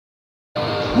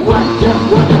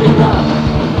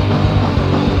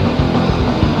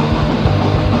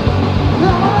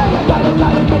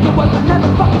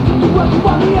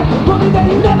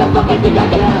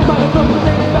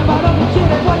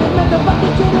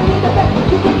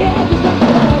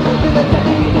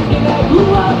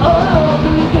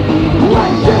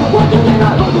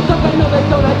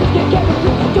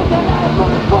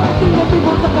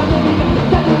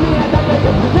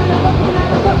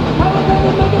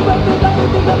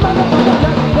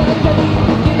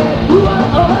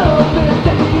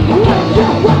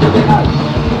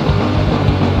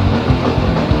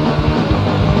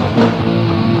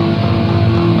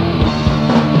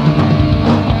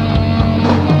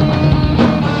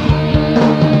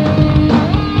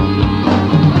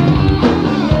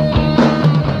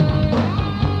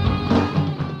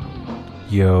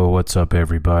Yo, what's up,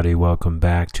 everybody? Welcome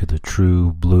back to the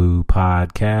True Blue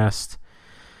Podcast.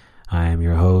 I am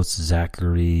your host,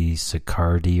 Zachary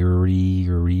Sicardi.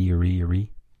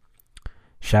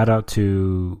 Shout out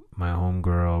to my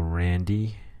homegirl,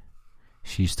 Randy.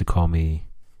 She used to call me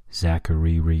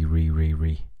Zachary.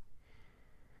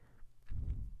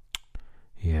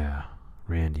 Yeah,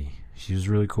 Randy. She was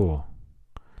really cool.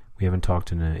 We haven't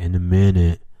talked in a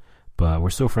minute, but we're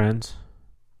still friends.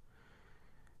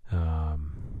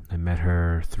 I met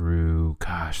her through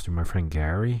my friend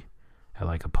Gary at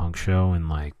like a punk show in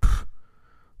like,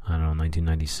 I don't know,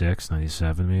 1996,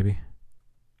 97 maybe.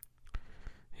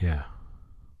 Yeah.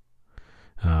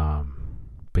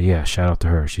 But yeah, shout out to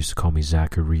her. She used to call me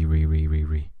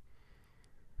Zachary.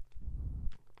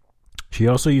 She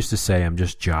also used to say, I'm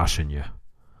just joshing you.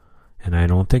 And I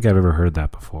don't think I've ever heard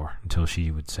that before until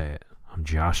she would say it. I'm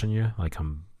joshing you, like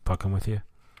I'm fucking with you.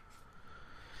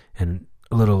 And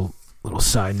a little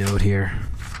side note here.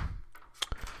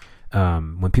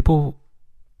 When people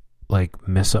like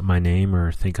mess up my name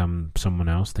or think I'm someone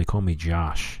else, they call me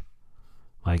Josh.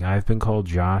 Like, I've been called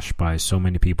Josh by so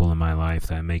many people in my life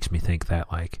that makes me think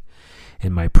that, like,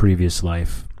 in my previous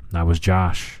life I was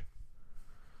Josh.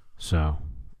 So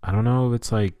I don't know if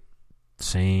it's like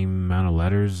same amount of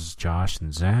letters as Josh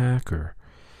and Zach, or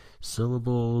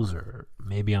syllables, or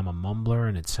maybe I'm a mumbler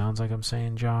and it sounds like I'm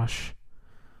saying Josh.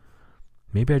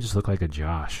 Maybe I just look like a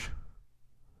Josh.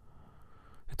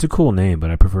 It's a cool name,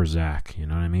 but I prefer Zach, you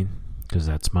know what I mean? Because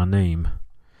that's my name.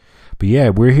 But yeah,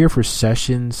 we're here for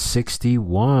session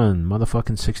 61.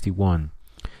 Motherfucking 61.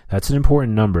 That's an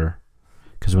important number,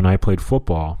 because when I played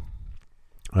football,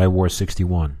 I wore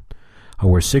 61. I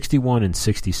wore 61 and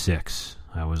 66.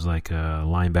 I was like a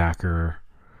linebacker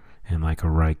and like a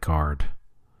right guard.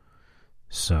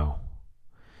 So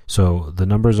the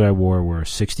numbers I wore were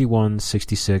 61,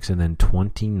 66, and then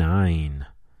 29.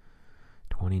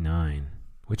 29.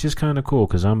 Which is kind of cool,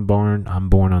 because I'm born on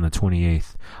the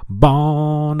 28th.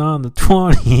 Born on the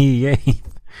 28th.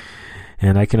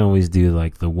 And I can always do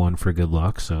like the one for good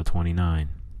luck, so 29.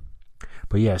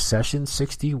 But yeah, session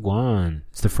 61.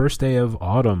 It's the first day of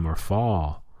autumn or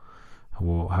fall,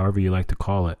 however you like to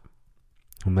call it.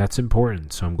 And that's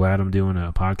important, so I'm glad I'm doing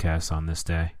a podcast on this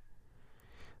day.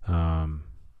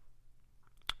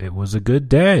 It was a good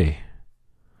day.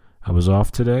 I was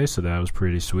off today, so that was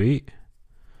pretty sweet.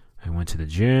 I went to the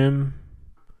gym.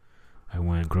 I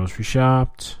went grocery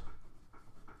shopped.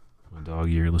 My dog,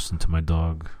 you're listening to my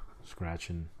dog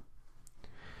scratching.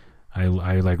 I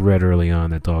like read early on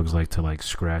that dogs like to like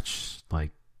scratch like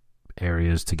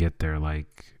areas to get their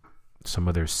like some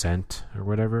of their scent or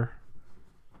whatever.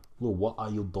 Well, what are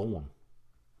you doing?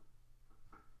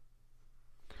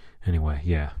 Anyway,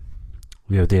 yeah.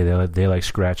 They like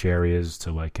scratch areas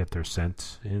to like get their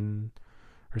scent in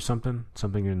or something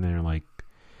in their like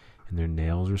in their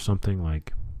nails or something,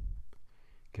 like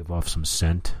give off some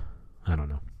scent. I don't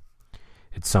know.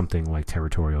 It's something like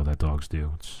territorial that dogs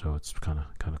do, so it's kind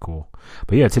of cool.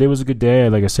 But yeah, today was a good day.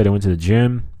 Like I said, I went to the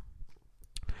gym.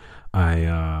 I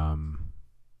am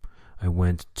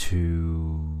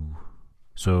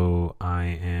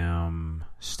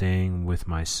staying with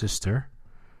my sister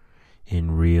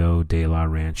in Rio de la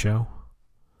Rancho,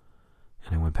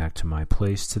 and I went back to my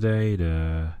place today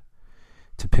to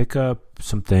pick up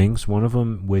some things. One of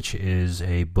them, which is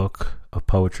a book of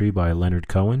poetry by Leonard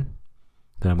Cohen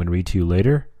that I'm going to read to you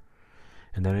later.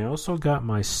 And then I also got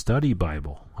my study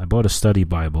Bible. I bought a study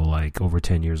Bible like over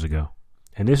 10 years ago,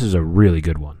 and this is a really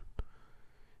good one.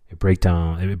 It breaks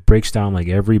down like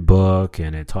every book,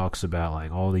 and it talks about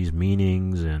like all these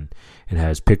meanings, and it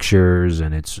has pictures,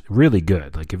 and it's really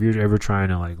good. Like if you're ever trying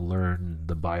to like learn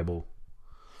the Bible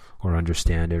or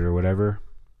understand it or whatever,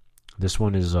 this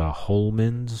one is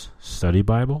Holman's Study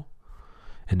Bible,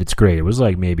 and it's great. It was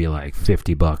like maybe like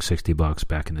 $50, $60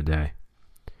 back in the day.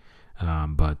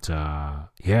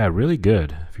 Yeah, really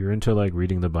good. If you're into like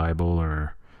reading the Bible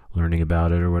or learning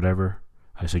about it or whatever,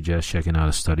 I suggest checking out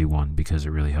a study one because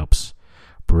it really helps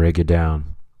break it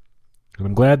down. And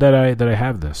I'm glad that I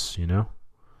have this, you know.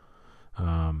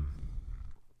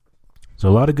 There's a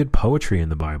lot of good poetry in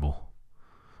the Bible,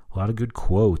 a lot of good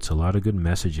quotes, a lot of good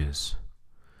messages.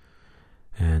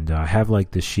 And I have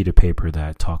like this sheet of paper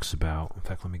that talks about. In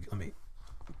fact, let me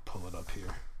pull it up here.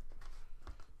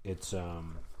 It's where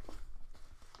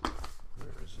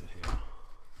is it here?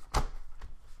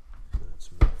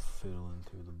 That's me fiddling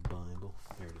through the Bible.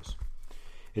 There it is.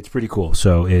 It's pretty cool.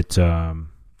 So it'll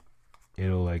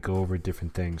like go over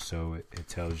different things. So it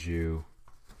tells you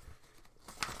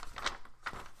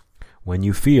when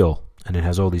you feel, and it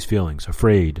has all these feelings: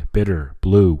 afraid, bitter,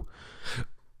 blue,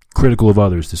 critical of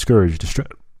others, discouraged,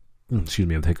 distressed. Excuse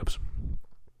me, I have hiccups.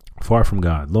 Far from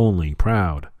God, lonely,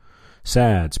 proud,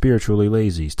 sad, spiritually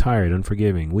lazy, tired,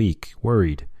 unforgiving, weak,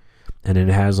 worried. And it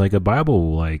has like a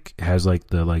Bible, like has like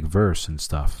the like verse and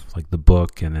stuff, like the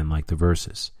book and then like the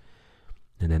verses.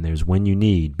 And then there's when you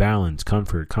need, balance,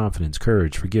 comfort, confidence,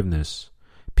 courage, forgiveness,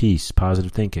 peace,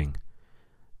 positive thinking.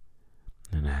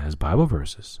 And it has Bible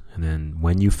verses. And then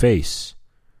when you face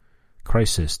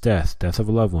crisis, death of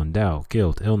a loved one, doubt,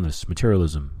 guilt, illness,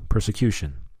 materialism,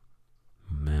 persecution,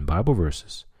 and Bible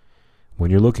verses.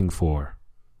 When you're looking for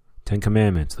 10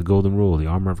 Commandments, the Golden Rule, the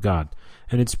Armor of God.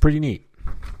 And it's pretty neat.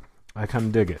 I kind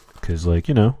of dig it because, like,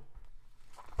 you know,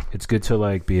 it's good to,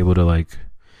 like, be able to, like,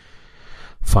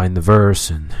 find the verse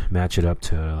and match it up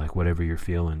to, like, whatever you're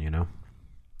feeling, you know.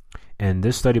 And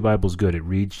this study Bible is good. It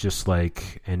reads just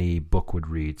like any book would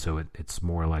read, so it's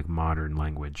more like modern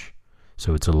language.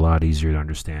 So it's a lot easier to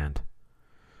understand.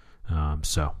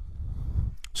 So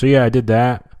yeah, I did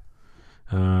that.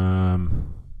 Like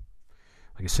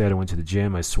I said, I went to the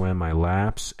gym. I swam my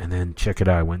laps, and then check it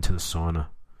out. I went to the sauna.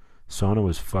 Sauna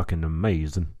was fucking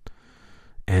amazing.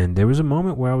 And there was a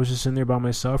moment where I was just in there by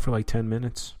myself for like 10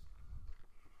 minutes.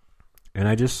 And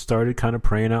I just started kind of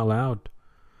praying out loud,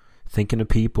 thinking of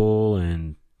people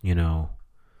and, you know,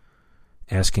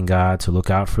 asking God to look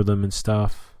out for them and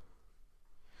stuff.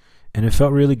 And it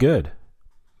felt really good.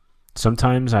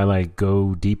 Sometimes I like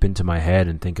go deep into my head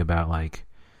and think about like,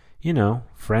 you know,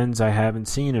 friends I haven't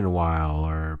seen in a while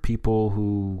or people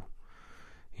who,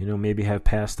 you know, maybe have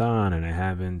passed on and I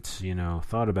haven't, you know,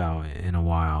 thought about in a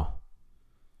while.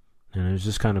 And it was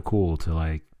just kind of cool to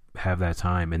like have that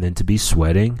time and then to be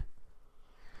sweating.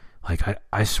 Like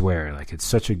I swear, like it's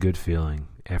such a good feeling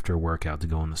after a workout to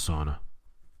go in the sauna.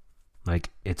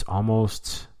 Like it's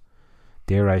almost,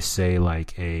 dare I say,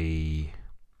 like a,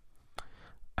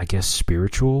 I guess,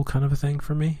 spiritual kind of a thing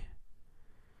for me.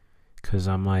 Because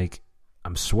I'm like,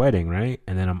 I'm sweating, right?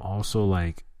 And then I'm also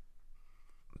like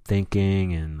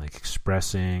thinking and like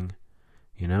expressing,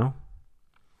 you know?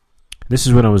 This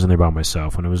is when I was in there by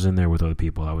myself. When I was in there with other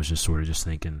people, I was just sort of just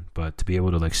thinking. But to be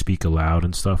able to like speak aloud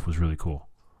and stuff was really cool.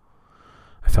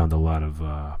 I found a lot of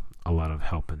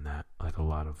help in that, like a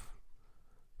lot of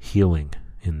healing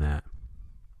in that.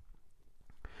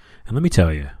 And let me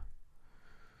tell you,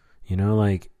 you know,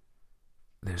 like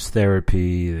there's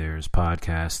therapy, there's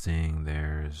podcasting,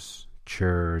 there's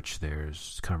church,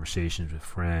 there's conversations with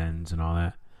friends and all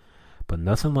that. But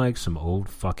nothing like some old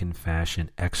fucking fashioned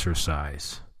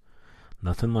exercise.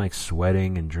 Nothing like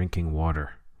sweating and drinking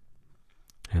water.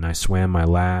 And I swam my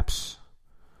laps.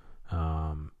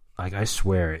 Like I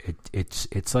swear,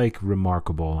 it's like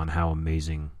remarkable on how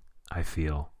amazing I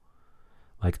feel.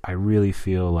 Like I really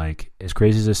feel like, as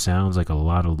crazy as it sounds, like a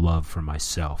lot of love for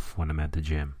myself when I'm at the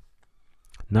gym.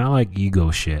 Not like ego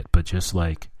shit, but just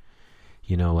like,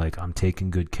 you know, like I'm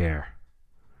taking good care.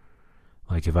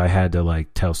 Like if I had to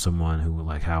like tell someone who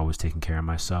like how I was taking care of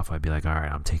myself, I'd be like, all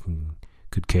right, I'm taking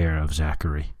good care of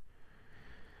Zachary.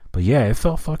 But yeah, it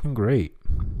felt fucking great.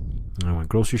 I went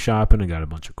grocery shopping. I got a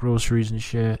bunch of groceries and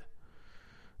shit.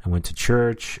 I went to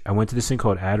church. I went to this thing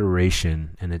called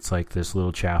Adoration, and it's like this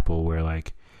little chapel where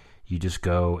like you just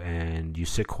go and you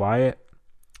sit quiet,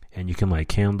 and you can light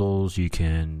candles. You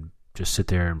can just sit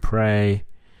there and pray.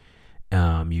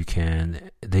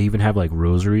 They even have like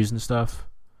rosaries and stuff.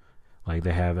 Like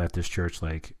they have at this church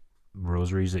like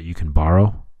rosaries that you can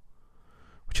borrow,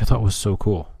 which I thought was so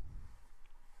cool.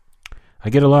 I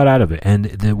get a lot out of it,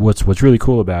 and what's really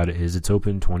cool about it is it's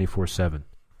open 24/7.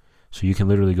 So you can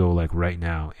literally go like right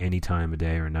now, any time of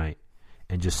day or night,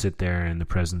 and just sit there in the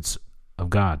presence of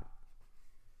God.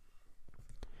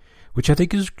 Which I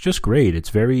think is just great.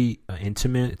 It's very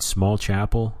intimate. It's small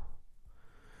chapel,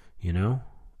 you know?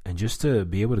 And just to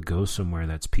be able to go somewhere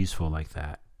that's peaceful like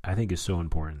that, I think is so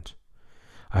important.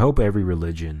 I hope every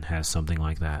religion has something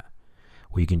like that,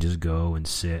 where you can just go and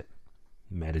sit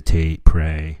meditate,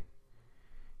 pray.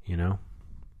 You know,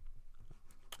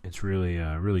 it's really,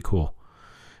 really cool.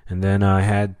 And then I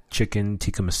had chicken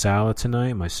tikka masala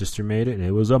tonight. My sister made it, and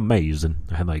it was amazing.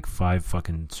 I had like 5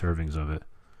 fucking servings of it.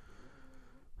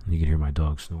 You can hear my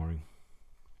dog snoring.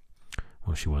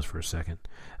 Well, she was for a second.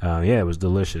 Yeah, it was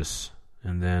delicious.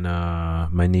 And then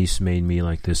my niece made me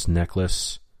like this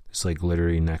necklace. It's like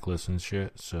glittery necklace and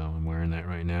shit. So I'm wearing that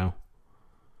right now.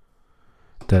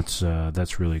 That's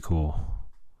really cool.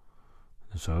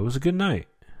 So it was a good night.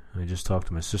 I just talked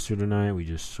to my sister tonight. We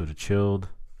just sort of chilled.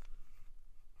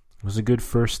 It was a good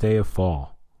first day of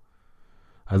fall.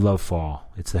 I love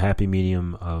fall. It's the happy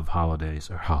medium of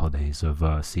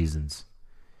seasons.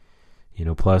 You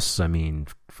know, plus, I mean,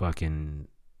 fucking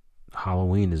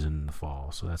Halloween is in the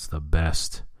fall, so that's the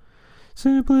best.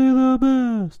 Simply the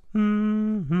best.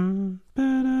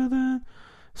 Better than.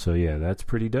 So, yeah, that's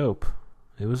pretty dope.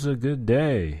 It was a good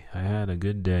day. I had a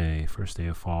good day, first day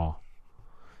of fall.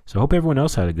 So, I hope everyone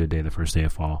else had a good day the first day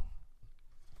of fall.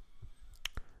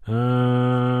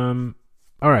 All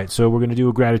right, so we're going to do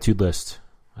a gratitude list.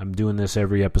 I'm doing this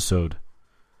every episode.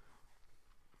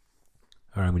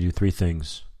 All right, I'm going to do 3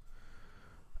 things.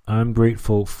 I'm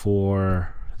grateful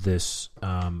for this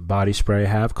body spray I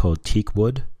have called Teak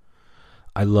Wood.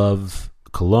 I love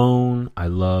cologne. I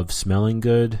love smelling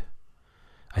good.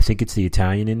 I think it's the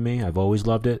Italian in me. I've always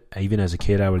loved it. Even as a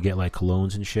kid, I would get like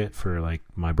colognes and shit for like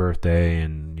my birthday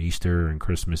and Easter and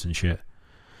Christmas and shit.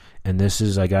 And this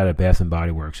is, I got it at Bath &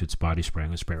 Body Works. It's body spray. I'm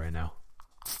going to spray it right now.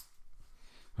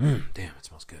 Damn, it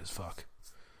smells good as fuck.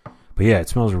 But yeah, it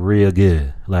smells real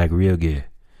good. Like real good.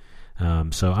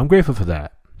 So I'm grateful for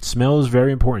that. Smell is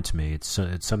very important to me. It's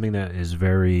something that is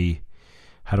very,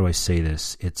 how do I say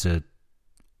this?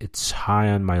 It's high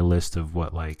on my list of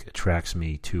what like attracts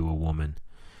me to a woman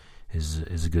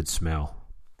is a good smell.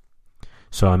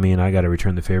 So I mean, I got to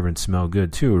return the favor and smell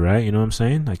good too, right? You know what I'm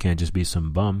saying? I can't just be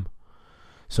some bum.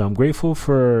 So I'm grateful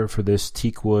for this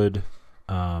Teak Wood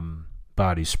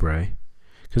body spray,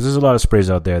 because there's a lot of sprays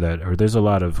out there there's a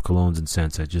lot of colognes and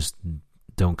scents that just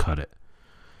don't cut it.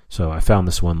 So I found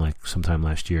this one like sometime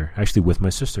last year, actually with my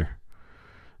sister.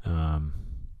 So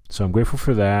I'm grateful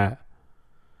for that.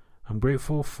 I'm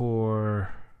grateful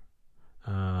for,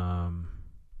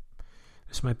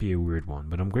 this might be a weird one,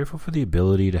 but I'm grateful for the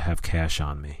ability to have cash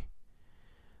on me.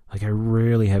 Like I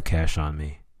rarely have cash on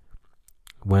me.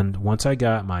 Once I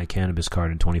got my cannabis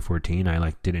card in 2014, I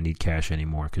like didn't need cash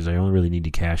anymore because I only really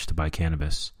needed cash to buy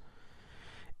cannabis.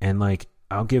 And like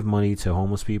I'll give money to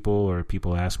homeless people or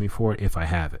people ask me for it if I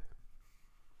have it.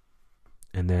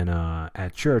 And then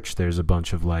at church, there's a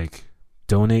bunch of like,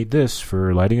 donate this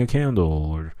for lighting a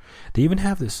candle, or they even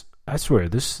have this. I swear,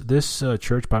 this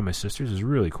church by my sister's is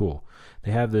really cool.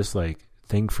 They have this like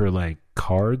thing for like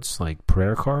cards, like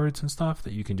prayer cards and stuff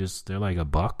that you can they're like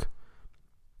 $1.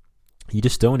 You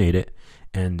just donate it,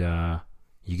 and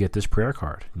you get this prayer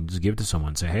card. You just give it to someone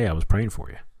and say, hey, I was praying for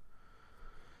you.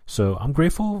 So I'm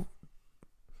grateful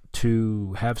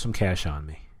to have some cash on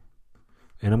me.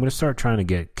 And I'm going to start trying to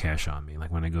get cash on me.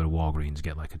 Like when I go to Walgreens,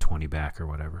 get like a 20 back or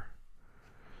whatever.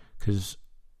 Because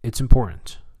it's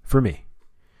important for me.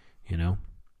 You know?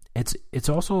 It's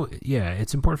also, yeah,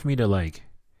 it's important for me to like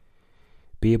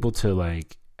be able to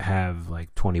like have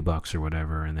like $20 or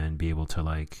whatever, and then be able to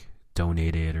like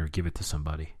donate it or give it to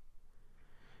somebody.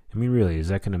 I mean, really, is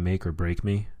that going to make or break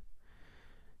me?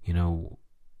 You know,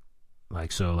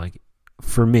 like, so like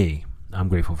for me, I'm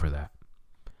grateful for that.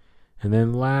 And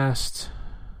then the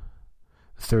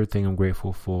third thing I'm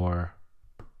grateful for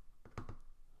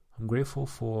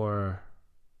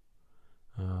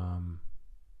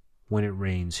when it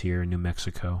rains here in New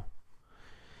Mexico.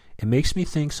 It makes me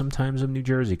think sometimes of New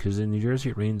Jersey, because in New Jersey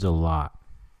it rains a lot,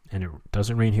 and it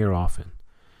doesn't rain here often.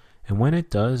 And when it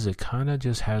does, it kind of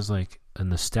just has like a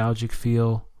nostalgic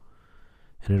feel,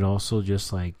 and it also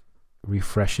just like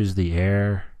refreshes the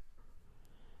air,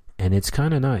 and it's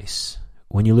kind of nice.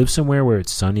 When you live somewhere where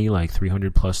it's sunny like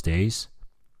 300 plus days,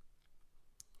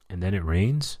 and then it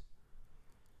rains,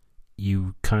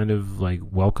 you kind of like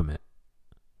welcome it.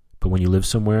 But when you live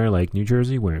somewhere like New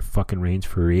Jersey where it fucking rains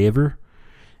forever,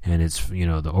 and it's, you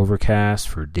know, the overcast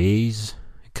for days,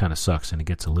 it kind of sucks and it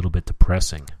gets a little bit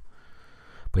depressing.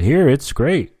 But here it's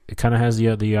great. It kind of has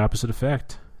the opposite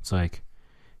effect. It's like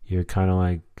you're kind of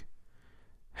like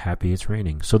happy it's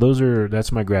raining. So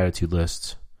that's my gratitude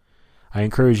list. I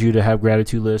encourage you to have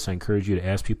gratitude lists. I encourage you to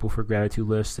ask people for gratitude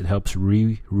lists. It helps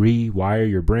rewire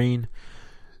your brain.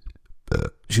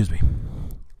 Excuse me.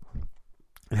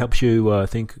 It helps you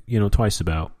think, twice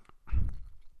about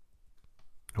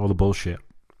all the bullshit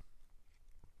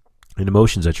and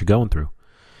emotions that you're going through.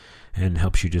 and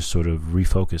helps you just sort of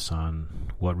refocus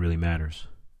on what really matters.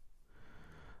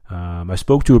 I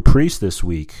spoke to a priest this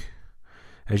week.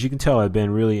 As you can tell, I've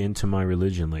been really into my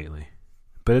religion lately,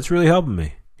 but it's really helping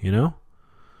me, you know?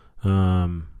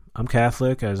 I'm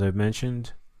Catholic, as I've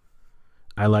mentioned.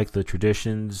 I like the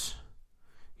traditions.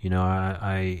 You know,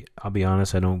 I'll be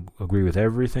honest, I don't agree with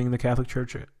everything the Catholic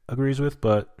Church agrees with,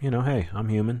 but, you know, hey, I'm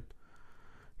human.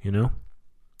 You know?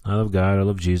 I love God, I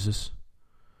love Jesus.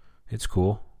 It's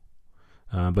cool.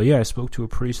 But yeah, I spoke to a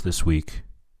priest this week,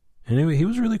 and he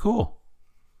was really cool.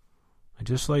 I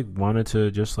just wanted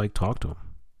to just talk to him.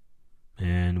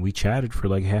 And we chatted for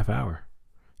like a half hour.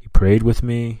 He prayed with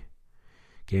me,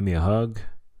 gave me a hug.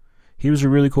 He was a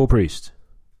really cool priest.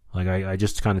 Like I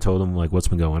just kind of told him like what's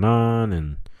been going on,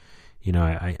 and you know,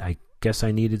 I guess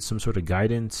I needed some sort of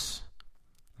guidance,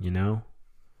 you know.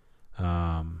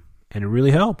 And it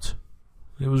really helped.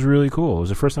 It was really cool. It was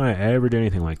the first time I ever did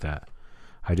anything like that.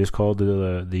 I just called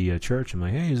the church. I'm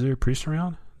like, hey, is there a priest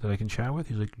around that I can chat with?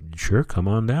 He's like, sure, come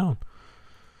on down.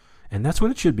 And that's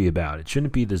what it should be about. It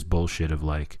shouldn't be this bullshit of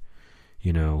like,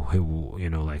 you know,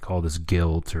 like all this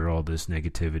guilt or all this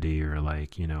negativity or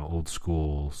like, you know, old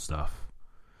school stuff.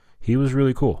 He was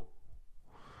really cool.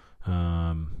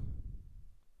 And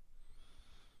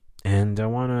I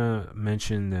want to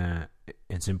mention that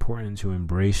it's important to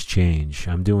embrace change.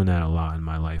 I'm doing that a lot in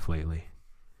my life lately.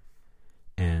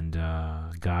 And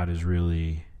God is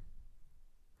really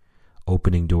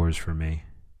opening doors for me,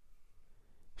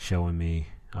 showing me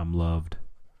I'm loved.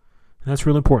 And that's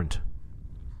really important.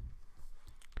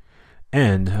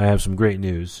 And I have some great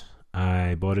news.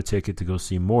 I bought a ticket to go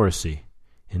see Morrissey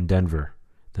in Denver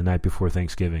the night before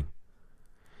Thanksgiving.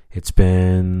 It's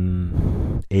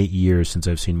been 8 years since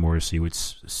I've seen Morrissey, which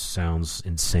sounds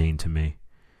insane to me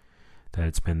that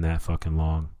it's been that fucking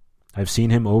long. I've seen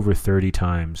him over 30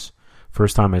 times.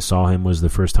 First time I saw him was the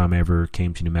first time I ever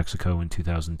came to New Mexico in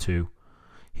 2002.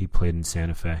 He played in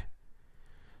Santa Fe.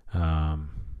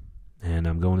 And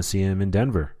I'm going to see him in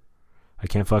Denver. I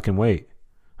can't fucking wait.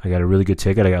 I got a really good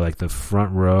ticket. I got like the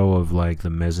front row of like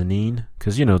the mezzanine.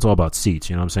 Because, you know, it's all about seats.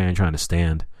 You know what I'm saying? I'm trying to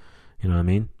stand. You know what I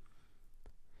mean?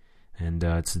 And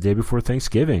it's the day before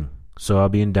Thanksgiving. So I'll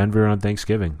be in Denver on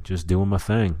Thanksgiving. Just doing my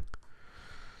thing.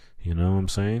 You know what I'm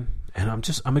saying? And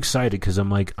I'm excited because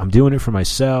I'm doing it for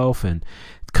myself. And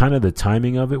kind of the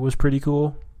timing of it was pretty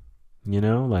cool. You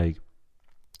know, like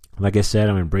I said,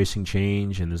 I'm embracing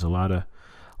change. And there's a lot of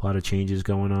changes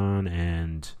going on.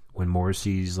 And when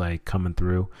Morrissey's like coming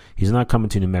through, he's not coming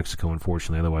to New Mexico,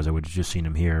 unfortunately. Otherwise, I would have just seen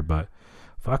him here. But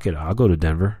fuck it, I'll go to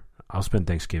Denver. I'll spend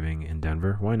Thanksgiving in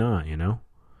Denver. Why not? You know.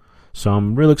 So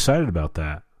I'm real excited about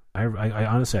that. I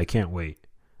honestly I can't wait.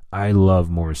 I love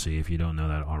Morrissey. If you don't know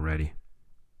that already,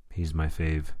 he's my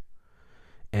fave.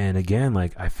 And again,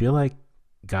 like I feel like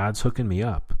God's hooking me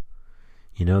up.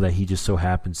 You know, that he just so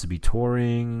happens to be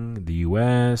touring the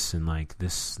U.S. and like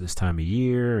this time of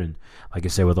year, and like I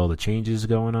said, with all the changes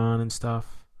going on and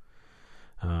stuff.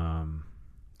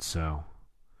 So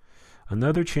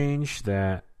another change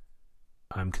that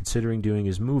I'm considering doing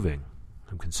is moving.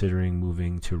 I'm considering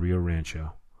moving to Rio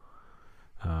Rancho.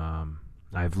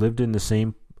 I've lived in the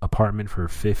same apartment for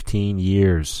 15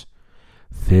 years.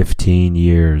 15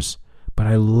 years. But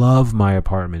I love my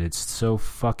apartment. It's so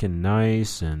fucking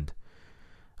nice and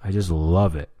I just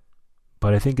love it.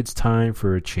 But I think it's time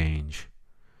for a change.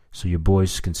 So your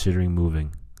boy's considering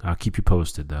moving. I'll keep you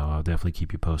posted, though. I'll definitely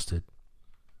keep you posted.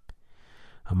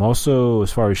 I'm also,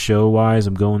 as far as show-wise,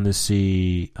 I'm going to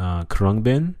see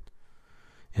Khruangbin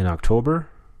in October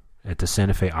at the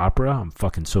Santa Fe Opera. I'm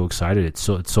fucking so excited. It's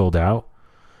sold out.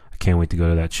 I can't wait to go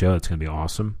to that show. It's going to be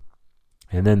awesome.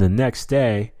 And then the next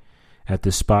day, at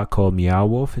this spot called Meow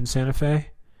Wolf in Santa Fe,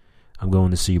 I'm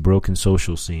going to see Broken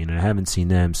Social Scene. And I haven't seen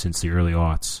them since the early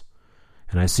aughts.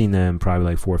 And I've seen them probably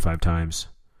like 4 or 5 times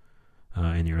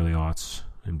in the early aughts.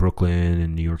 In Brooklyn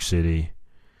and New York City.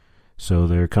 So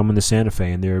they're coming to Santa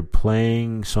Fe and they're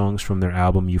playing songs from their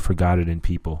album You Forgot It in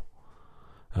People.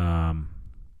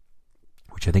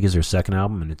 Which I think is their second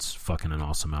album, and it's fucking an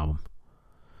awesome album.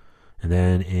 And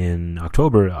then in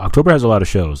October has a lot of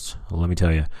shows. Well, let me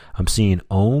tell you. I'm seeing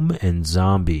Ohm and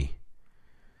Zombie.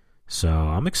 So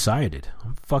I'm excited.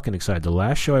 I'm fucking excited. The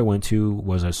last show I went to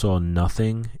was I saw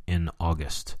Nothing in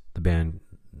August. The band,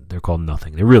 they're called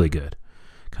Nothing. They're really good.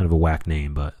 Kind of a whack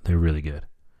name, but they're really good.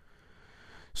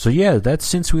 So yeah, that's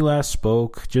since we last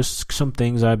spoke. Just some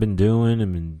things I've been doing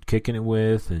and been kicking it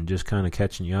with and just kind of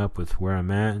catching you up with where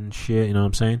I'm at and shit, you know what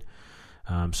I'm saying?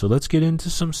 So let's get into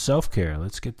some self-care.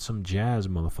 Let's get some jazz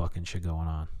motherfucking shit going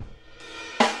on.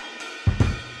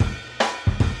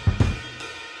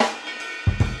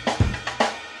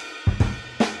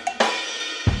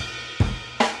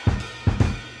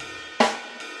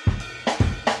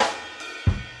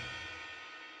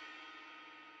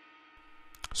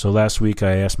 So last week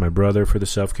I asked my brother for the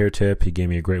self-care tip. He gave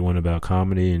me a great one about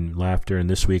comedy and laughter. And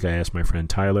this week I asked my friend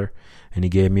Tyler, and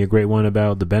he gave me a great one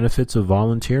about the benefits of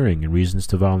volunteering and reasons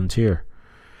to volunteer.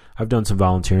 I've done some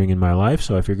volunteering in my life,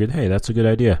 so I figured, hey, that's a good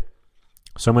idea.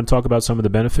 So I'm going to talk about some of the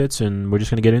benefits, and we're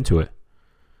just going to get into it.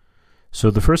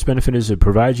 So the first benefit is it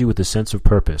provides you with a sense of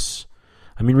purpose.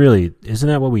 I mean, really, isn't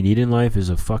that what we need in life, is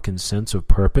a fucking sense of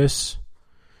purpose?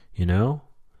 You know?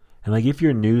 And like if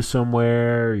you're new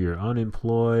somewhere, you're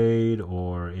unemployed,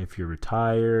 or if you're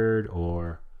retired,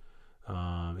 or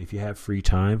if you have free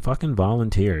time, fucking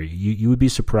volunteer. You would be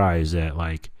surprised at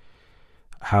like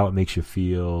how it makes you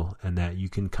feel, and that you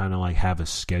can kind of like have a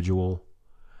schedule.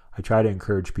 I try to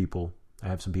encourage people. I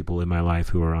have some people in my life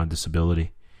who are on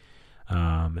disability,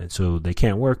 and so they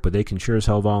can't work, but they can sure as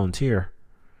hell volunteer.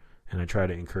 And I try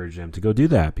to encourage them to go do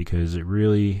that because it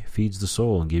really feeds the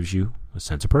soul and gives you a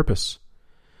sense of purpose.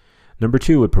 Number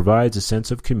 2, it provides a sense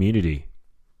of community.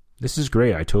 This is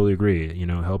great. I totally agree. You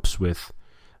know, it helps with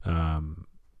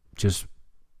just,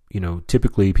 you know,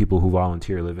 typically people who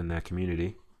volunteer live in that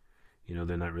community. You know,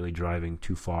 they're not really driving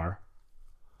too far.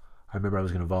 I remember I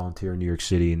was going to volunteer in New York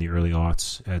City in the early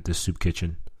aughts at this soup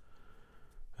kitchen,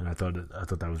 and I thought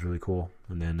that was really cool.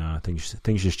 And then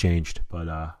things just changed,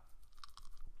 but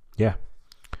yeah.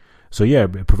 So yeah,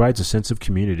 it provides a sense of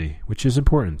community, which is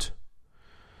important.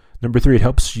 Number 3, it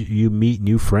helps you meet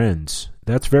new friends.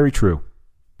 That's very true.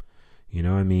 You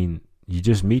know, I mean, you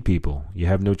just meet people. You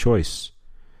have no choice.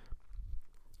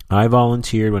 I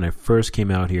volunteered when I first came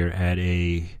out here at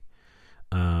it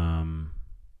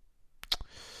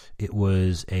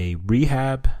was a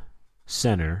rehab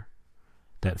center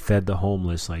that fed the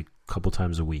homeless like a couple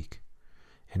times a week.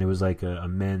 And it was like a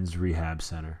men's rehab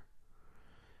center.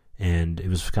 And it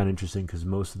was kind of interesting because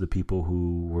most of the people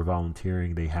who were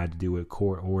volunteering, they had to do it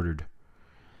court ordered.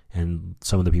 And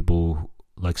some of the people,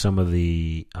 like some of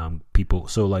the people,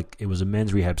 so like it was a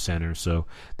men's rehab center, so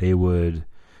they would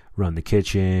run the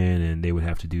kitchen and they would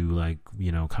have to do like,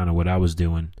 you know, kind of what I was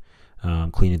doing,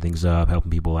 cleaning things up, helping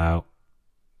people out.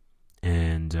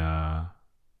 And a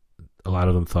lot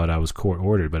of them thought I was court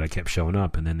ordered, but I kept showing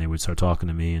up, and then they would start talking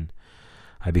to me, and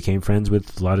I became friends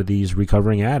with a lot of these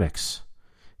recovering addicts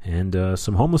and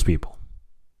some homeless people.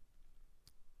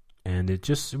 And it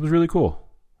was really cool.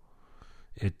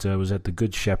 It was at the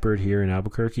Good Shepherd here in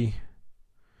Albuquerque,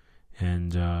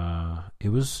 and it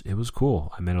was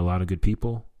cool. I met a lot of good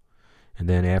people, and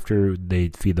then after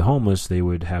they'd feed the homeless, they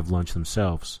would have lunch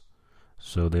themselves.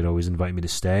 So they'd always invite me to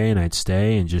stay, and I'd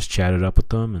stay and just chat it up with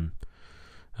them, and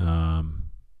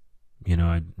you know,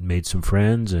 I made some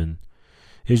friends, and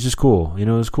it was just cool. You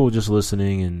know, it was cool just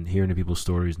listening and hearing the people's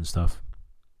stories and stuff.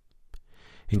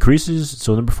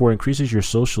 Number 4, increases your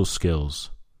social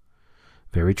skills.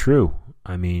 Very true.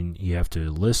 I mean, you have to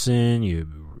listen,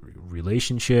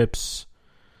 relationships,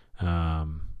 you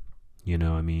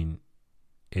know, I mean,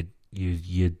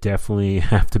 you definitely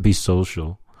have to be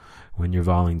social when you're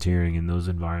volunteering in those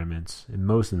environments, in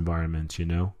most environments, you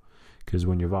know, because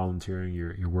when you're volunteering,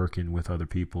 you're working with other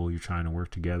people, you're trying to work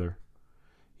together,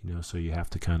 you know, so you have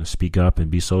to kind of speak up and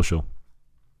be social.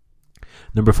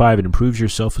 Number 5, it improves your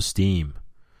self-esteem.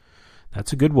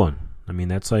 That's a good one. I mean,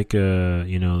 that's like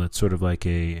you know, that's sort of like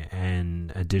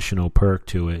an additional perk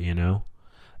to it, you know.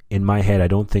 In my head, I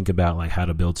don't think about like how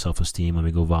to build self-esteem. Let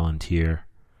me go volunteer.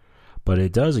 But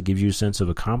it does. It gives you a sense of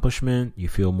accomplishment. You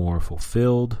feel more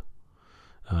fulfilled.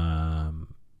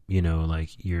 You know, like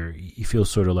you feel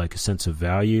sort of like a sense of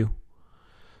value.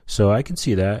 So I can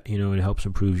see that. You know, it helps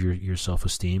improve your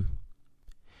self-esteem.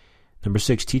 Number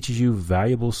 6, teaches you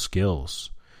valuable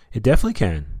skills. It definitely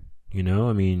can. You know,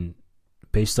 I mean,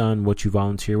 based on what you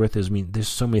volunteer with, there's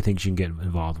so many things you can get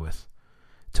involved with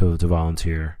to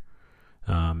volunteer.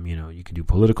 You know, you can do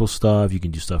political stuff, you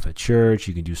can do stuff at church,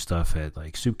 you can do stuff at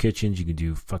like soup kitchens, you can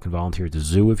do fucking volunteer at the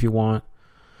zoo if you want.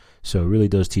 So it really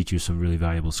does teach you some really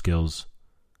valuable skills.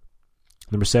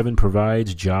 Number 7,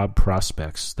 provides job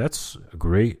prospects. That's a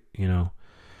great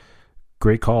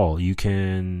call. You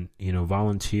can, you know,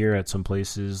 volunteer at some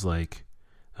places like,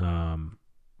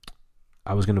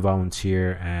 I was going to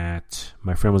volunteer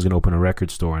my friend was going to open a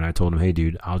record store, and I told him, hey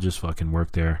dude, I'll just fucking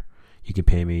work there. You can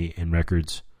pay me in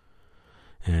records.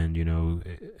 And, you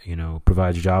know,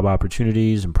 provides job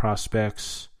opportunities and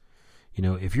prospects. You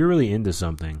know, if you're really into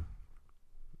something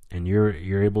and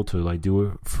you're able to like do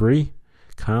it free,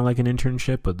 kind of like an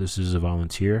internship, but this is a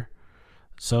volunteer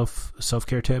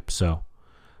self-care tip. So,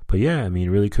 but yeah, I mean,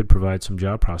 it really could provide some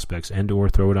job prospects and or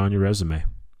throw it on your resume.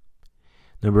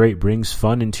 Number 8, brings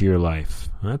fun into your life.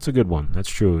 That's a good one. That's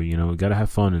true. You know, you got to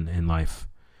have fun in life.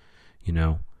 You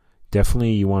know,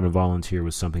 definitely you want to volunteer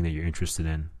with something that you're interested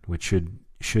in, which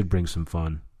should bring some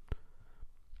fun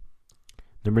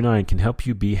Number 9, can help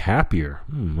you be happier.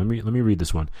 Let me read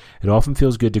this one. It often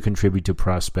feels good to contribute to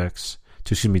projects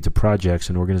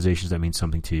and organizations that mean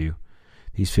something to you.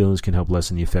 These feelings can help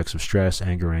lessen the effects of stress,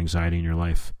 anger, or anxiety in your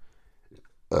life.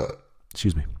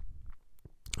 Excuse me.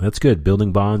 That's good.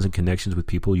 Building bonds and connections with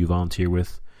people you volunteer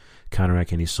with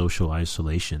counteract any social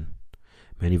isolation.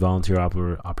 Many volunteer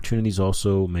opportunities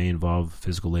also may involve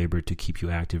physical labor to keep you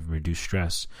active and reduce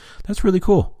stress. That's really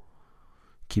cool.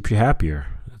 Keeps you happier.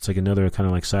 It's like another kind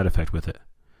of like side effect with it.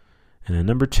 And then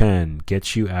number 10,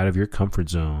 gets you out of your comfort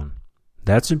zone.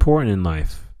 That's important in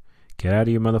life. Get out of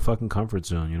your motherfucking comfort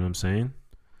zone, you know what I'm saying?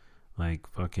 Like,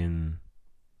 fucking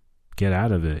get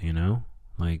out of it, you know?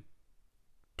 Like,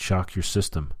 shock your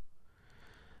system.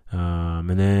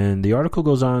 And then the article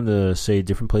goes on to say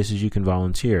different places you can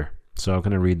volunteer. So I'm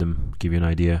going to read them, give you an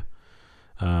idea.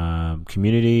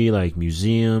 Community, like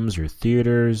museums or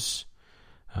theaters.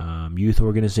 Youth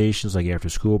organizations like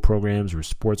after-school programs or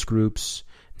sports groups.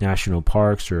 National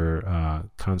parks or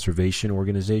conservation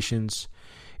organizations.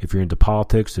 If you're into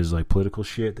politics, there's like political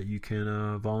shit that you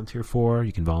can volunteer for.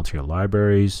 You can volunteer at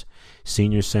libraries,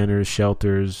 senior centers,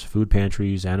 shelters, food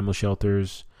pantries, animal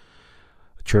shelters,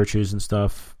 churches and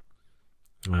stuff.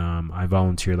 I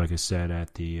volunteer, like I said,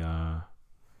 at the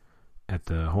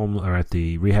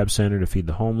rehab center to feed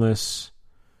the homeless.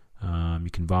 You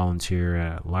can volunteer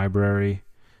at library.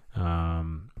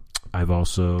 I've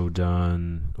also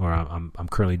done, or I'm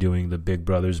currently doing the Big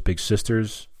Brothers Big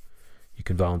Sisters. You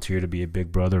can volunteer to be a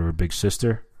big brother or a big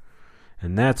sister,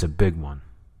 and that's a big one.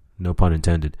 No pun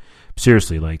intended.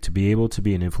 Seriously, like, to be able to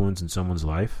be an influence in someone's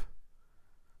life,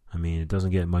 I mean, it doesn't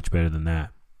get much better than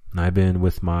that. And I've been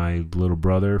with my little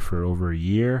brother for over a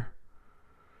year.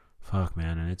 Fuck,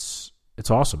 man, and it's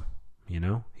awesome. You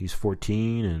know, he's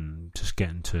 14, and just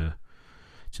getting to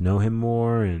know him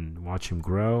more and watch him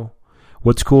grow.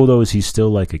 What's cool though is he's still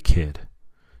like a kid.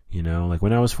 You know, like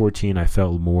when I was 14, I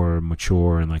felt more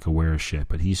mature and like aware of shit,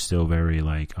 but he's still very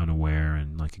like unaware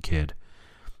and like a kid.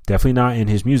 Definitely not in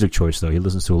his music choice though. He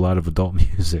listens to a lot of adult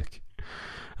music.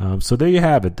 So there you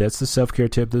have it. That's the self-care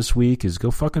tip this week, is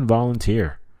go fucking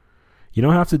volunteer. You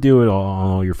don't have to do it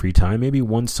all your free time. Maybe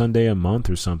one Sunday a month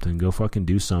or something. Go fucking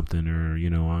do something, or, you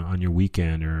know, on your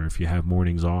weekend, or if you have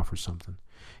mornings off or something.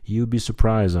 You'd be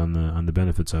surprised on the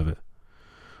benefits of it.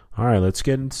 All right, let's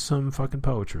get into some fucking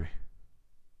poetry.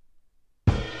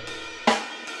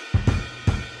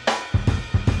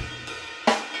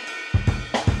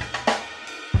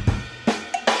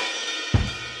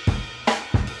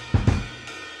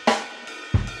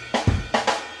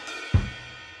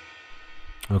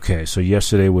 Okay, so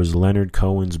yesterday was Leonard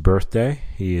Cohen's birthday.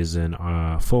 He is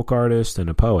a folk artist and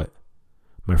a poet.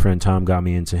 My friend Tom got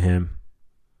me into him,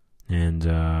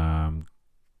 and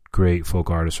great folk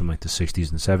artist from like the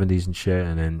 60s and 70s and shit.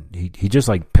 And then he just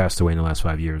like passed away in the last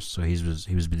 5 years. So he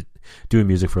was doing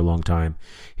music for a long time.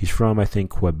 He's from, I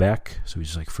think, Quebec, so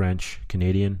he's like French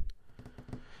Canadian.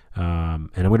 And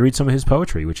I'm going to read some of his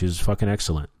poetry, which is fucking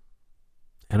excellent.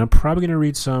 And I'm probably going to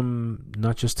read some,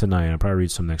 not just tonight, I'll probably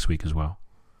read some next week as well.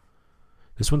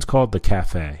 This one's called The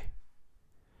Cafe.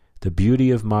 The beauty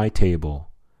of my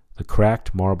table, the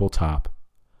cracked marble top,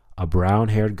 a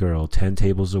brown-haired girl 10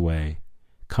 tables away.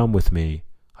 Come with me,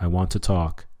 I want to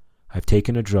talk. I've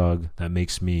taken a drug that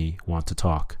makes me want to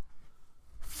talk.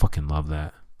 Fucking love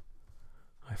that.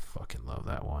 I fucking love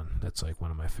that one. That's like one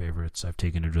of my favorites. I've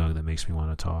taken a drug that makes me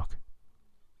want to talk.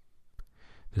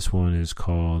 This one is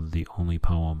called The Only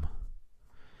Poem.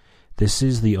 This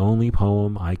is the only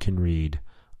poem I can read.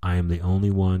 I am the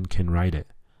only one can write it.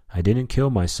 I didn't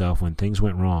kill myself when things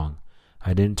went wrong.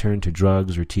 I didn't turn to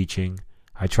drugs or teaching.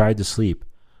 I tried to sleep,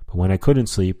 but when I couldn't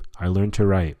sleep, I learned to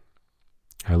write.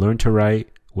 I learned to write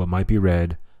what might be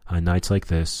read on nights like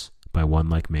this by one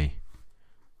like me.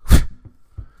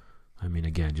 I mean,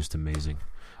 again, just amazing.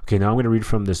 Okay, now I'm going to read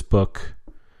from this book,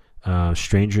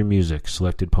 Stranger Music,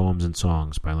 Selected Poems and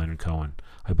Songs by Leonard Cohen.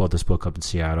 I bought this book up in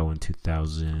Seattle in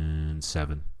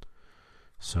 2007.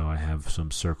 So I have some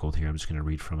circled here. I'm just going to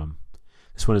read from them.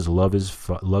 This one is Love is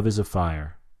a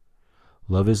Fire.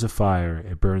 Love is a fire.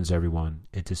 It burns everyone.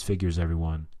 It disfigures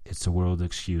everyone. It's the world's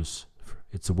excuse.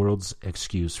 It's the world's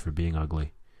excuse for being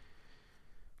ugly.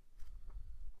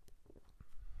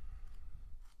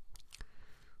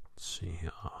 Let's see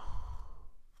here. All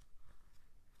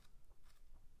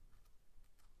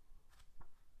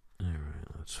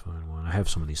right, let's find one. I have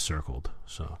some of these circled.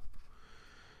 So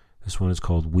this one is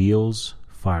called Wheels,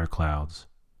 Fire Clouds.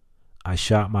 I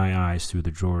shot my eyes through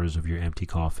the drawers of your empty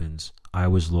coffins. I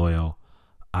was loyal.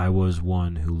 I was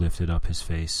one who lifted up his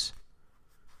face.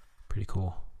 Pretty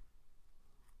cool.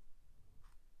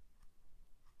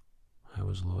 I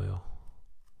was loyal.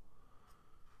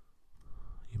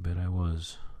 bet I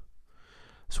was.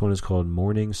 This one is called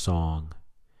Morning Song.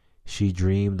 She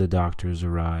dreamed the doctors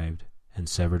arrived and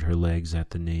severed her legs at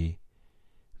the knee.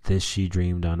 This she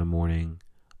dreamed on a morning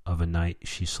of a night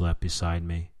she slept beside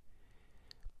me.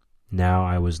 Now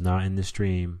I was not in this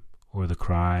dream or the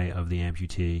cry of the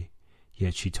amputee,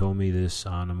 yet she told me this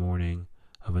on a morning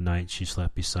of a night she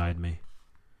slept beside me.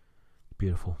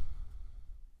 Beautiful.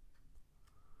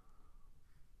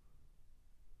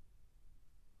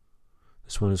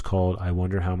 This one is called I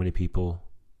Wonder How Many People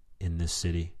in This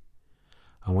City.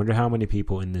 I wonder how many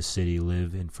people in this city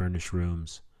live in furnished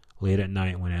rooms. Late at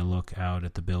night when I look out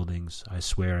at the buildings, I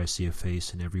swear I see a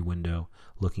face in every window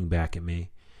looking back at me.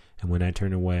 And when I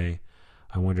turn away,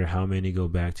 I wonder how many go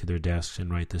back to their desks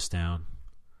and write this down.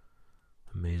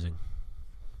 Amazing.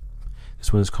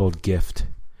 This one is called Gift.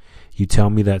 You tell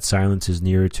me that silence is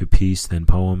nearer to peace than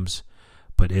poems,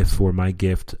 but if for my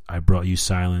gift I brought you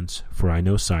silence, for I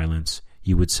know silence,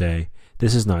 you would say,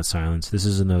 this is not silence, this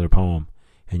is another poem,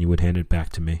 and you would hand it back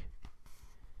to me.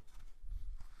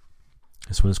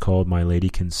 This one is called My Lady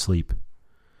Can Sleep.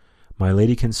 My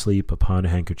lady can sleep upon a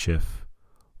handkerchief,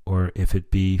 or if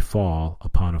it be fall,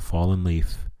 upon a fallen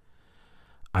leaf.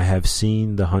 I have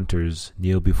seen the hunters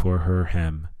kneel before her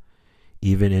hem.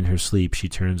 Even in her sleep she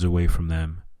turns away from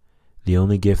them. The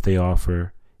only gift they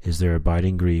offer is their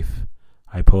abiding grief.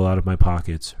 I pull out of my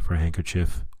pockets for a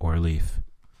handkerchief or a leaf.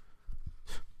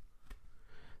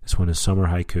 This one is Summer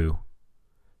Haiku.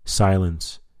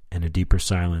 Silence and a deeper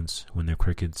silence when the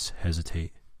crickets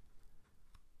hesitate.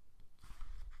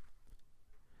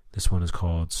 This one is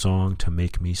called Song to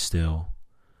Make Me Still.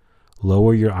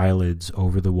 Lower your eyelids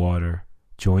over the water.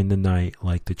 Join the night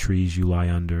like the trees you lie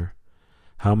under.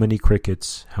 How many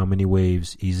crickets, how many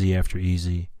waves, easy after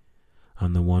easy,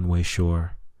 on the one-way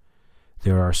shore.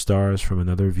 There are stars from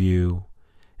another view,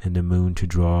 and a moon to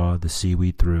draw the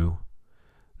seaweed through.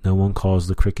 No one calls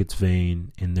the crickets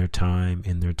vain in their time,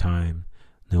 in their time.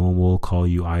 No one will call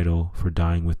you idle for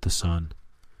dying with the sun.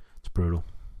 It's brutal.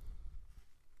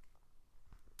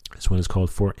 This one is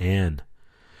called For Anne.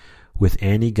 With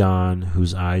Annie gone,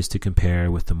 whose eyes to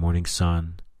compare with the morning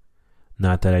sun.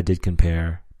 Not that I did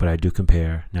compare, but I do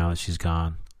compare now that she's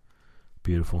gone.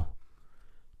 Beautiful.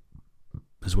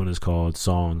 This one is called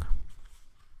Song.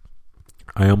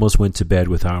 I almost went to bed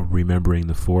without remembering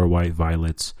the 4 white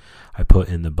violets I put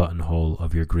in the buttonhole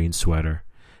of your green sweater,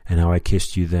 and how I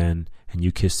kissed you then, and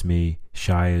you kissed me,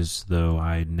 shy as though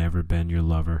I'd never been your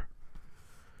lover.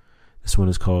 This one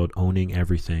is called Owning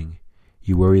Everything.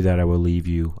 You worry that I will leave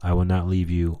you. I will not leave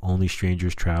you. Only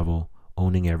strangers travel.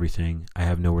 Owning everything. I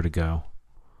have nowhere to go.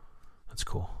 That's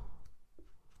cool.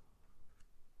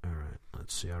 Alright,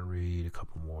 let's see. I'll read a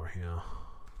couple more here.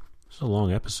 It's a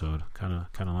long episode. Kind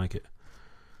of like it.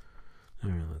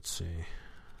 Alright, let's see.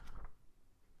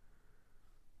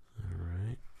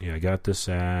 Alright. Yeah, I got this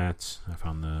I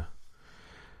found the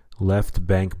Left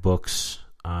Bank Books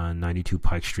on 92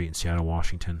 Pike Street in Seattle,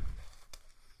 Washington.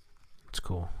 It's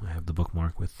cool. I have the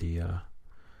bookmark with the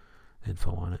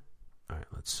info on it. Alright,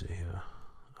 let's see.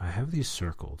 I have these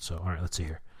circled. So, alright, let's see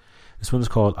here. This one is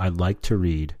called I'd Like to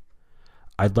Read.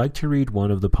 I'd like to read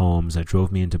one of the poems that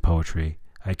drove me into poetry.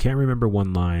 I can't remember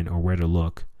one line or where to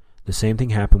look. The same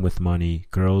thing happened with money,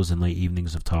 girls, and late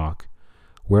evenings of talk.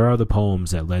 Where are the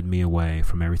poems that led me away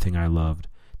from everything I loved,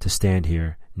 to stand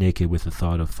here, naked with the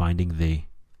thought of finding thee?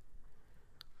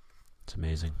 It's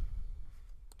amazing.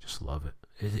 Just love it.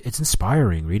 It's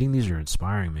inspiring. Reading these are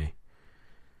inspiring me.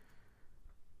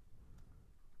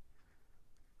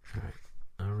 All right,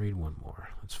 I'll read one more.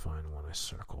 Let's find one I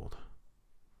circled.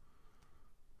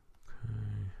 Okay.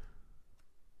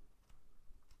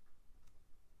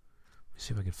 Let me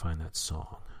see if I can find that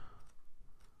song.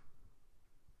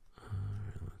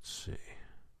 Let's see.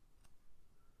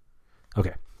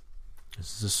 Okay.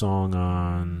 This is a song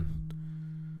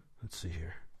on... Let's see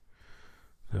here.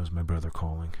 That was my brother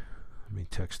calling. Let me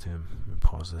text him and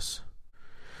pause this.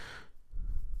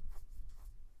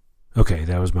 Okay,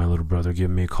 that was my little brother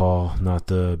giving me a call. Not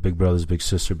the big brother's big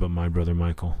sister, but my brother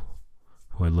Michael,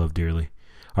 who I love dearly.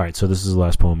 All right, so this is the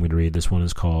last poem I'm going to read. This one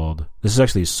is called... This is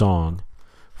actually a song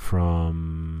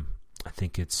from... I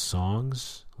think it's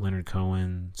Songs. Leonard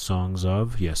Cohen, Songs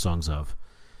of? Yeah, Songs of.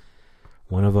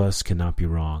 One of us cannot be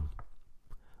wrong.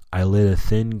 I lit a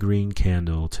thin green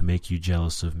candle to make you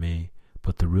jealous of me,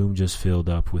 but the room just filled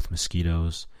up with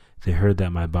mosquitoes. They heard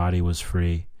that my body was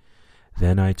free.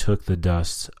 Then I took the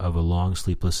dust of a long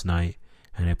sleepless night,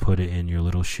 and I put it in your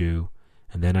little shoe,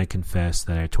 and then I confessed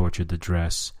that I tortured the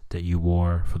dress that you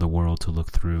wore for the world to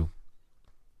look through.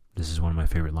 This is one of my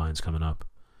favorite lines coming up.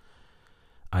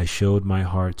 I showed my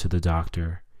heart to the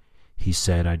doctor. He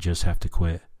said I just have to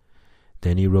quit.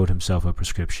 Then he wrote himself a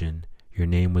prescription. Your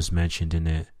name was mentioned in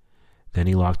it. Then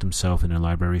he locked himself in a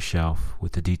library shelf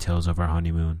with the details of our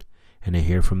honeymoon, and I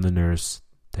hear from the nurse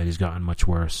that he's gotten much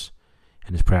worse,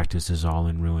 and his practice is all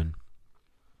in ruin.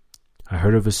 I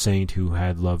heard of a saint who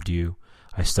had loved you.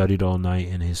 I studied all night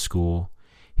in his school.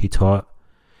 He taught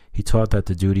that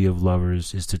the duty of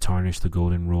lovers is to tarnish the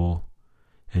golden rule.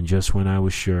 And just when I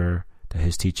was sure that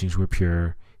his teachings were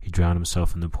pure, he drowned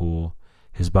himself in the pool.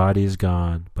 His body is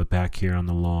gone, but back here on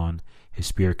the lawn, his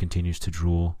spirit continues to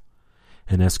drool.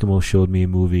 An Eskimo showed me a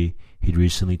movie he'd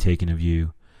recently taken of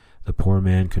you. The poor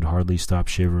man could hardly stop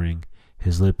shivering.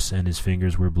 His lips and his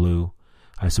fingers were blue.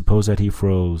 I suppose that he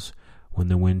froze when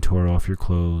the wind tore off your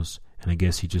clothes, and I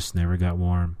guess he just never got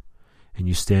warm. And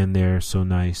you stand there so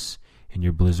nice in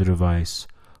your blizzard of ice.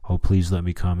 Oh, please let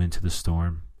me come into the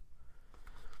storm.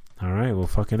 All right, well,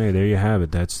 fucking A, there you have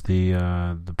it. That's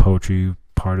the poetry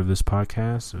part of this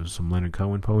podcast. It was some Leonard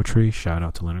Cohen poetry. Shout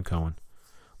out to Leonard Cohen.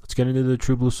 Let's get into the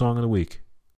True Blue Song of the Week.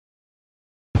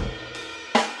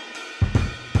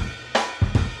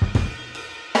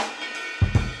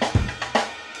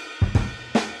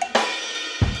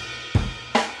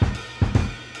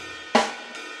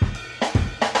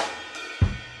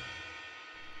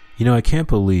 You know, I can't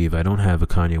believe I don't have a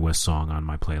Kanye West song on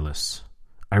my playlists.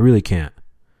 I really can't.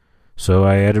 So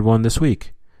I added one this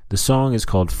week. The song is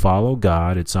called Follow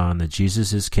God. It's on the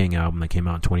Jesus is King album that came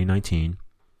out in 2019.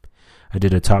 I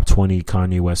did a top 20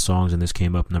 Kanye West songs, and this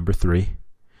came up number 3,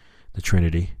 The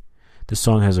Trinity. This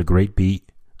song has a great beat.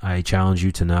 I challenge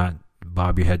you to not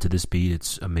bob your head to this beat.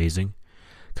 It's amazing.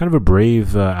 Kind of a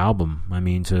brave album. I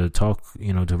mean, to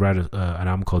write an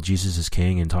album called Jesus is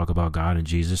King and talk about God and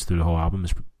Jesus through the whole album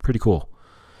is pretty cool.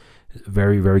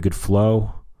 Very, very good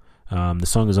flow. The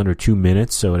song is under 2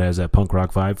 minutes, so it has that punk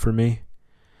rock vibe for me.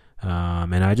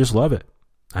 And I just love it.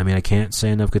 I mean, I can't say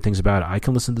enough good things about it. I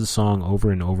can listen to the song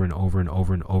over and over and over and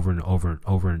over and over and over and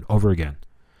over and over again.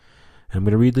 And I'm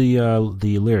going to read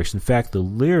the lyrics. In fact, the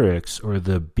lyrics or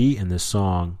the beat in this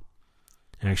song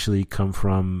actually come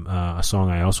from a song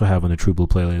I also have on the True Blue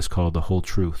playlist called The Whole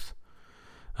Truth.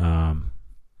 And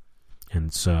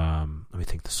it's, let me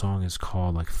think, the song is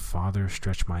called like Father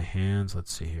Stretch My Hands.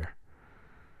 Let's see here.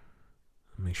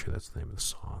 Make sure that's the name of the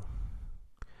song.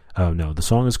 Oh no, the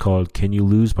song is called Can You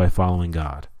Lose by Following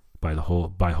God by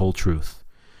Whole Truth.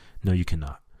 No, you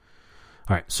cannot.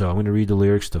 All right, so I'm going to read the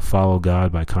lyrics to Follow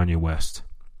God by Kanye West.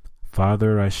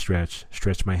 Father, I stretch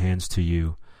my hands to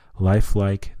you. Life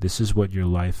like, this is what your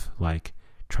life like.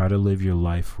 Try to live your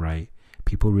life right.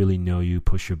 People really know you.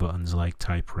 Push your buttons like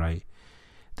type right.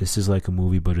 This is like a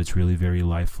movie, but it's really very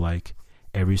lifelike.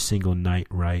 Every single night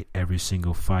right. Every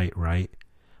single fight right.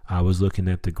 I was looking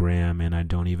at the gram and I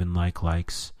don't even like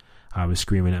likes. I was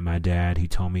screaming at my dad. He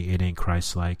told me it ain't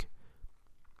Christ-like.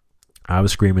 I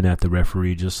was screaming at the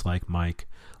referee just like Mike.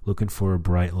 Looking for a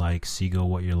bright like. Seagull,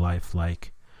 what your life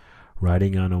like.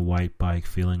 Riding on a white bike,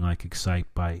 feeling like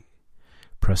Excite Bike.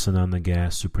 Pressing on the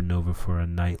gas, supernova for a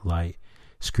night light.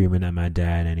 Screaming at my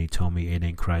dad and he told me it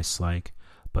ain't Christ-like.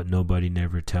 But nobody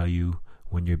never tell you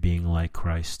when you're being like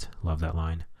Christ. Love that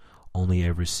line. Only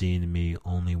ever seeing me,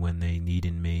 only when they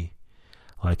needin' me.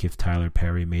 Like if Tyler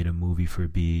Perry made a movie for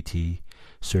BET,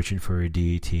 searching for a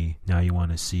deity. Now you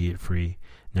want to see it free.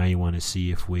 Now you want to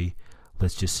see if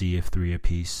let's just see if 3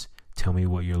 apiece. Tell me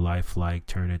what your life like,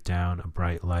 turn it down, a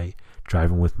bright light.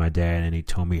 Driving with my dad and he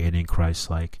told me it ain't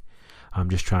Christ-like. I'm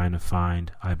just trying to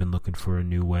find, I've been looking for a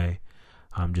new way.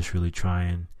 I'm just really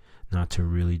trying not to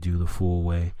really do the fool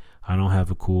way. I don't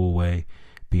have a cool way.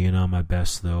 Being on my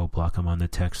best though, block 'em on the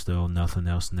text though, nothing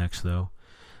else next though.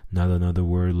 Not another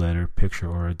word, letter, picture,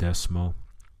 or a decimal.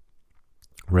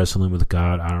 Wrestling with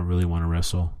God, I don't really want to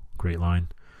wrestle. Great line.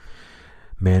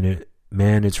 Man,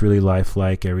 it's really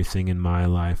lifelike, everything in my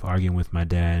life. Arguing with my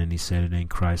dad, and he said it ain't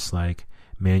Christ-like.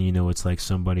 Man, you know it's like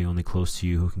somebody only close to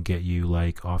you who can get you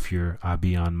like off your I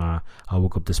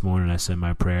woke up this morning, I said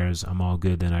my prayers, I'm all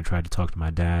good. Then I tried to talk to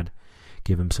my dad,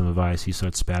 give him some advice. He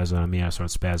started spazzing on me, I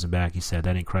started spazzing back. He said,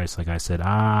 that ain't Christ-like. I said,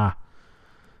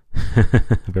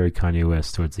 Very Kanye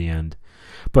West towards the end.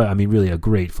 But I mean, really a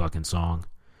great fucking song.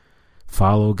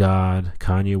 Follow God,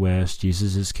 Kanye West,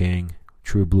 Jesus is King,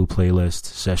 True Blue playlist,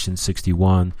 session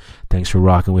 61. Thanks for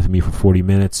rocking with me for 40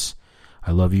 minutes.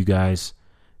 I love you guys.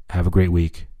 Have a great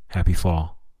week. Happy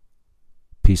fall.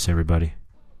 Peace, everybody.